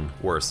 Boom,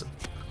 worse.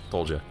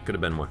 Told you. Could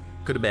have been more.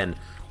 Could have been.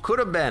 Could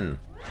have been.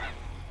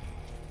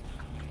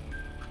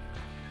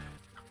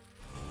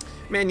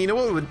 Man, you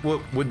know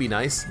what would be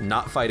nice?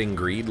 Not fighting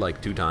greed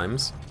like 2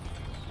 times.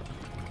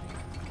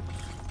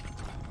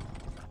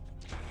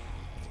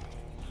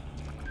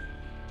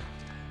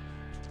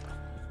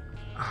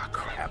 Ah,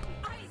 crap.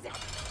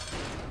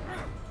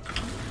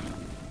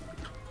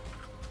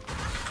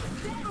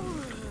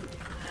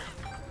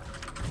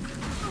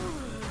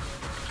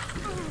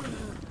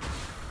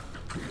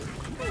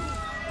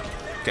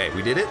 Okay,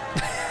 we did it.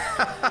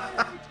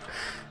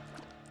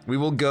 We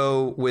will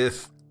go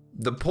with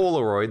the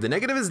Polaroid. The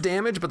negative is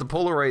damage, but the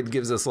Polaroid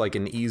gives us like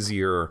an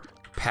easier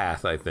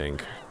path, I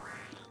think.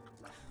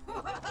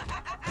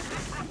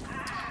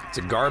 It's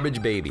a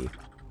garbage baby.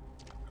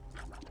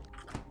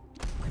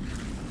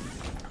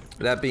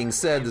 That being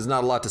said, there's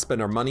not a lot to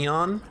spend our money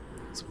on,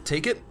 so we'll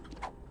take it.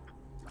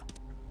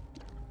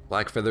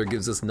 Black feather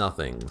gives us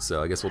nothing,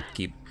 so I guess we'll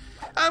keep...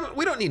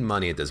 we don't need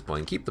money at this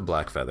point. Keep the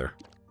black feather.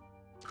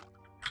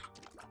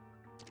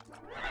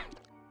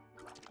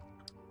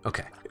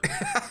 Okay.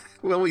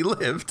 Well, we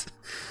lived.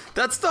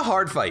 That's the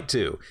hard fight,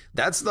 too.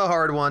 That's the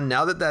hard one.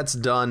 Now that that's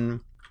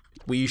done,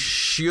 we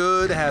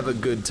should have a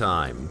good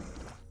time.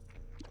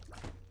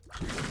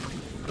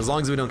 As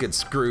long as we don't get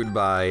screwed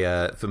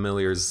by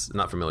familiars,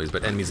 not familiars,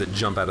 but enemies that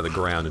jump out of the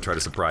ground and try to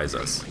surprise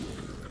us.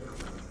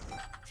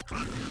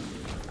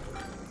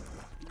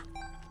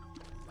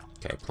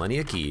 Okay, plenty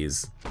of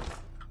keys.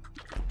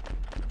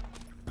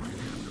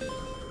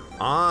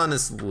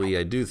 Honestly,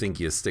 I do think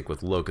you stick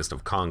with Locust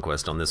of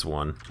Conquest on this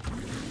one.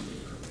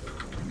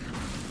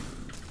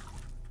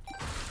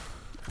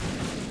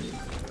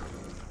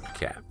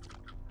 Okay.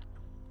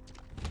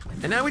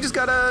 And now we just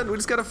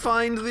gotta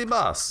find the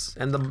boss.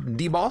 And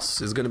the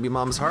boss is gonna be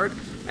Mom's heart,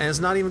 and it's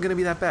not even gonna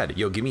be that bad.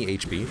 Yo, give me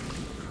HP.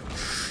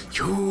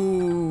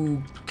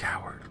 You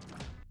coward.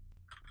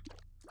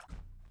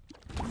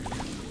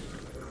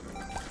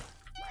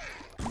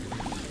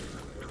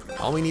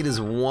 All we need is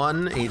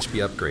 1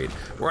 HP upgrade.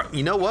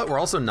 You know what? We're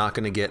also not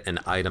gonna get an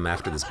item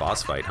after this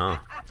boss fight, huh?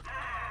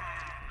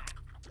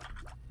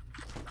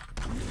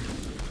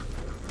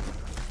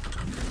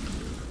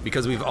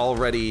 Because we've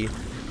already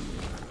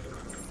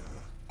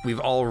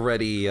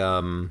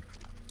done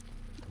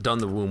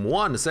the womb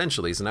 1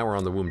 essentially, so now we're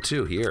on the womb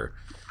 2 here.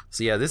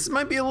 So yeah, this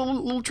might be a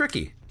little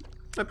tricky.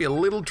 Might be a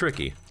little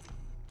tricky.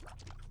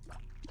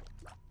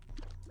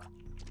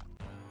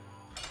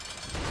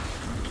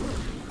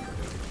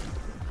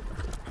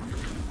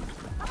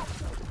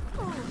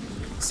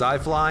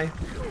 Sci-fly,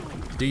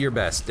 do your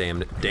best,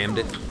 damned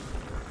it.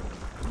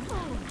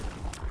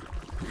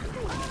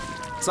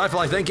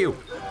 Sci-fly, thank you.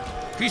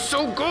 He's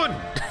so good.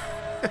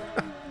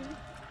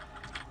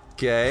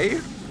 Okay.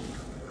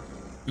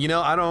 You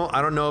know, I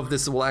don't know if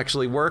this will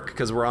actually work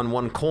because we're on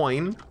one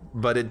coin,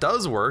 but it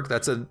does work.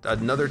 That's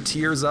another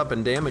tears up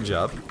and damage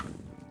up.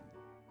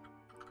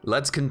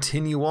 Let's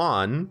continue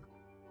on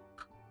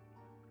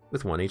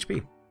with 1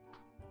 HP.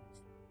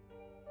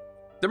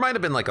 There might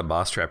have been like a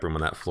boss trap room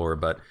on that floor,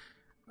 but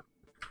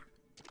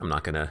I'm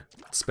not gonna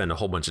spend a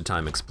whole bunch of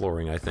time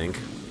exploring, I think.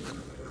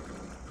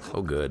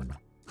 Oh, good.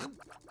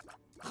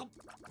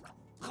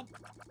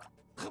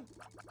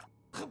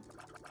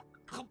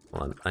 Hold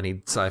on, I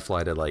need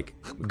Sci-Fly to like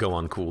go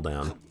on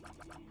cooldown.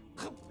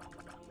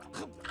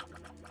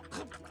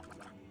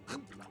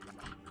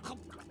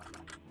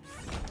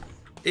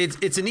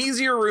 It's an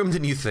easier room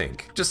than you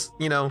think. Just,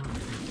 you know,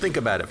 think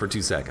about it for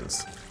 2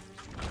 seconds.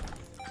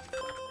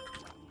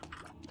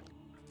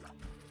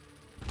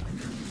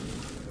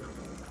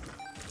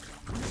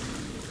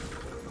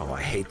 Oh,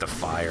 I hate the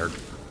fire.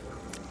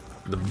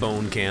 The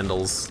bone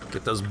candles.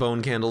 Get those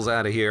bone candles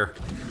out of here.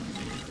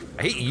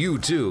 I hate you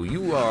too.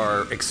 You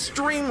are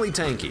extremely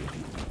tanky.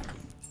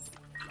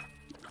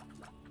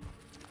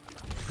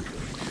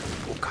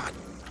 Oh god.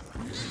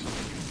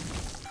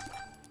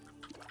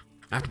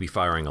 I have to be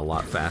firing a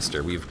lot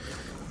faster. We've,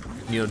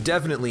 you know,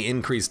 definitely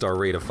increased our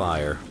rate of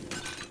fire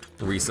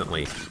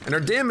recently. And our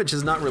damage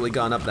has not really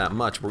gone up that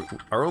much.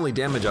 Our only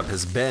damage up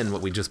has been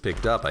what we just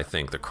picked up, I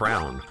think, the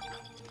crown.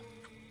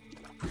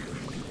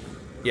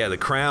 Yeah, the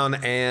crown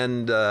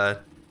and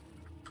the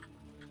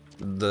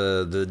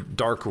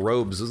dark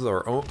robes. Those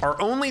are our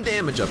only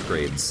damage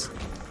upgrades.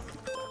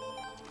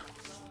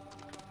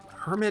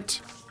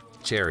 Hermit,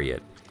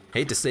 chariot.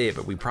 Hate to say it,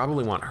 but we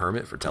probably want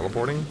hermit for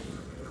teleporting.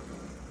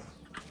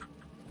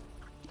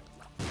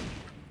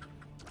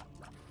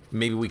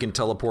 Maybe we can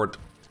teleport,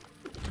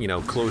 you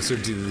know, closer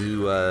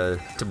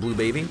to Blue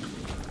Baby.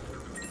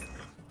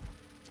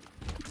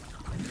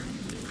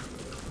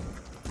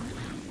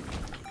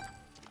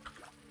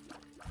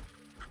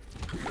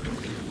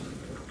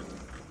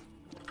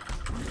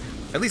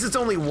 At least it's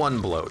only one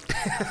bloat.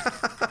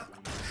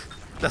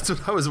 That's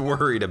what I was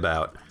worried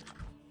about.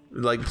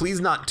 Like,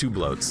 please not 2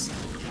 bloats.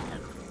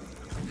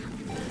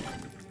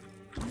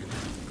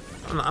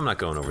 I'm not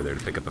going over there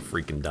to pick up a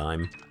freaking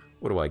dime.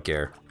 What do I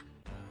care?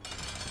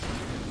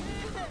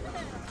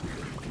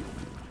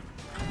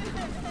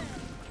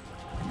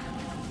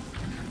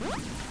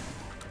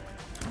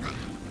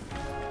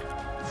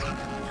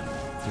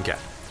 Okay.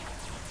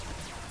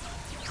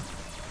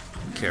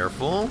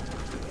 Careful.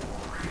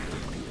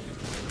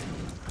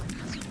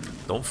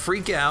 Don't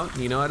freak out,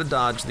 you know how to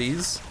dodge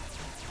these.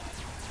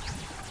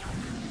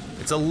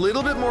 It's a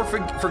little bit more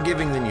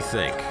forgiving than you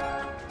think.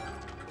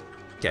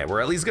 Okay,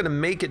 we're at least gonna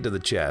make it to the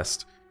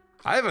chest.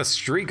 I have a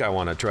streak I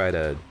wanna try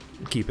to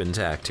keep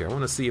intact here. I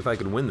wanna see if I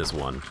can win this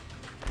one.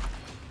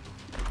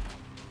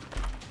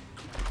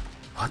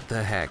 What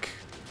the heck?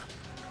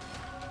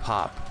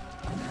 Pop.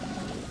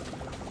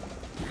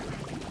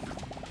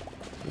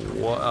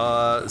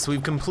 So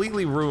we've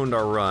completely ruined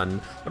our run.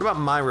 What about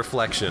my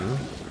reflection?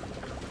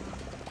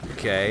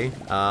 Okay,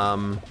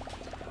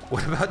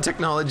 what about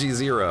technology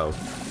 0?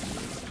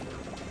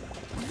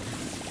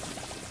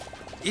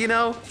 You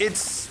know,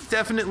 it's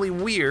definitely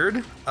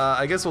weird.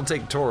 I guess we'll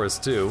take Taurus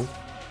too.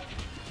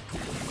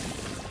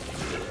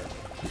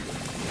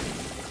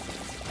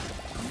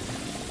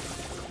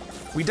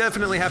 We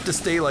definitely have to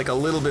stay like a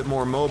little bit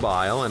more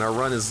mobile and our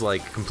run is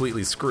like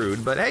completely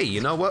screwed, but hey,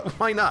 you know what?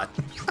 Why not?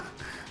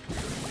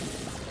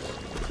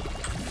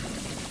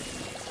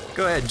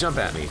 Go ahead, jump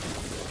at me.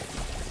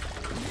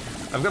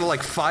 I've got to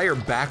like fire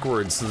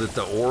backwards so that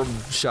the orb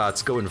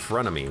shots go in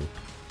front of me.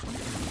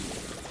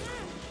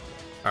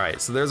 All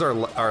right, so there's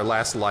our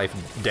last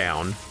life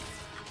down.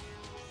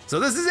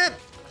 So this is it.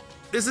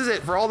 This is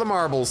it for all the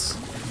marbles.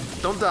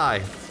 Don't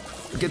die.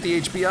 Get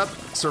the HP up,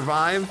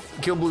 survive,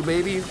 kill Blue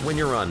Baby, win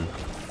your run.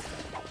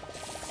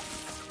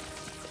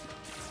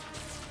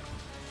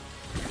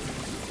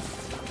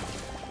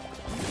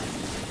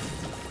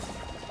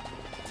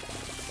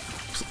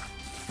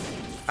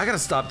 I gotta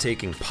stop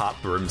taking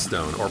pop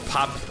brimstone or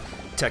pop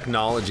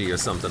technology or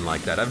something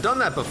like that. I've done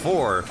that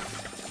before,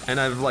 and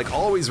I've like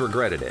always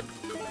regretted it.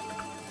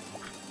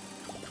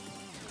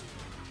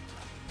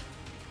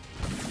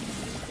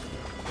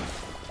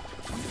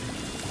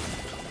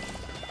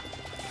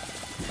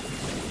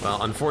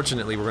 Well,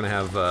 unfortunately, we're gonna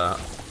have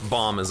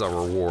bomb as our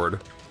reward.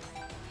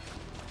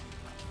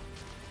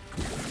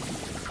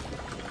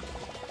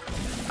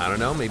 I don't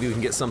know, maybe we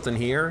can get something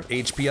here.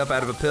 HP up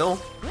out of a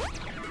pill.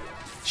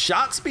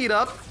 Shot speed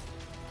up.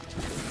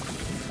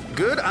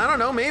 Good, I don't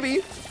know,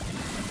 maybe.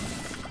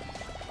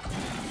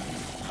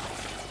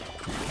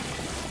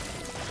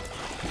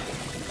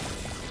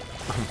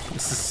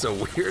 This is so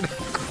weird.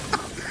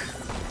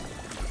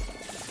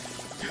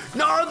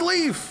 Gnarled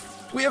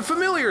Leaf! We have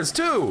familiars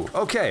too!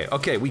 Okay,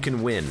 okay, we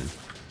can win.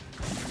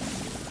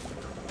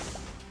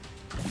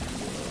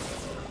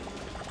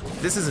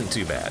 This isn't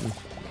too bad.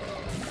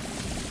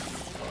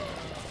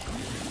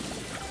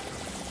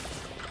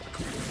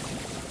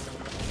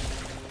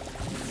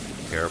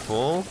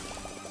 Careful.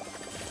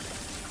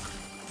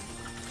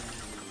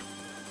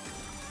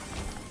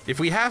 If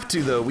we have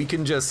to, though, we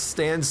can just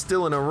stand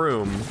still in a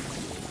room.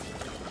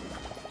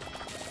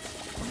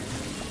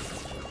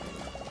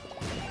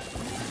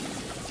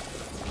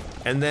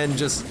 And then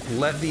just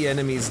let the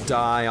enemies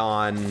die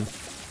on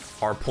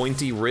our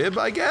pointy rib,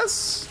 I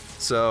guess?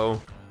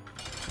 So...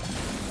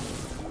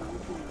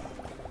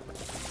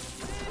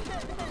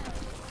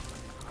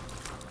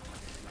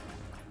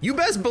 You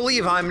best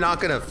believe I'm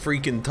not gonna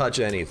freaking touch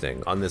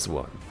anything on this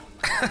one.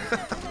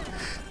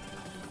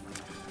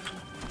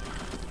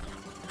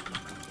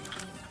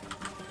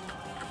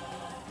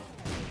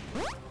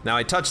 Now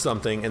I touched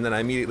something and then I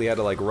immediately had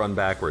to like run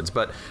backwards,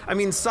 but I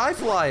mean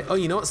Sci-Fly, oh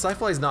you know what,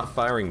 Sci-Fly's not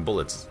firing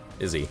bullets,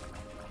 is he?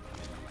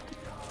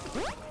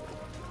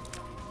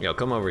 Yo,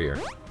 come over here.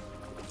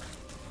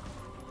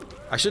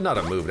 I should not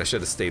have moved, I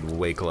should have stayed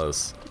way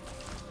close.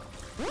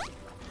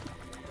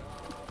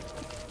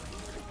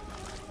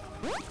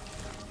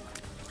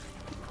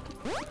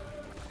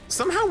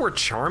 Somehow we're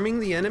charming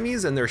the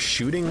enemies and they're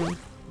shooting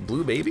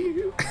Blue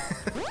Baby?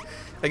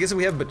 I guess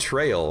we have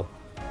Betrayal.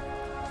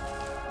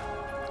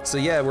 So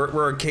yeah,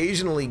 we're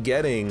occasionally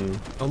getting...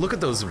 Oh, look at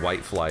those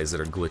white flies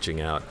that are glitching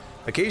out.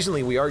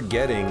 Occasionally we are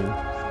getting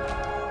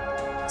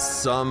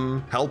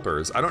some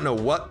helpers. I don't know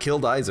what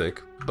killed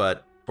Isaac,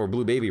 but... Or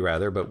Blue Baby,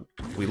 rather, but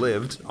we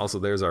lived. Also,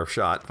 there's our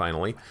shot,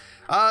 finally.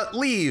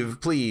 Leave,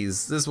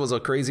 please. This was a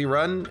crazy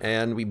run,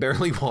 and we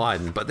barely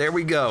won. But there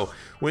we go.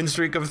 Win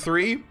streak of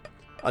 3.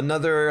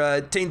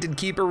 Another Tainted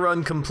Keeper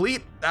run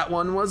complete. That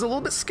one was a little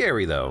bit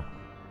scary, though.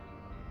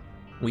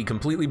 We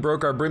completely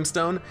broke our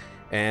brimstone,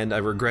 and I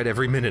regret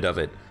every minute of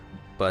it.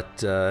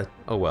 But,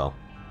 oh well.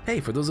 Hey,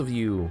 for those of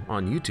you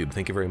on YouTube,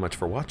 thank you very much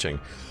for watching.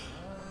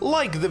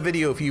 Like the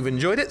video if you've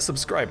enjoyed it,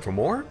 subscribe for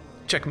more.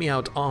 Check me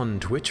out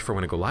on Twitch for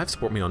when I go live,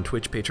 support me on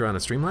Twitch, Patreon, and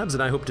Streamlabs,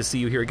 and I hope to see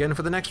you here again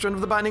for the next run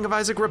of The Binding of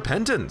Isaac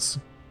Repentance.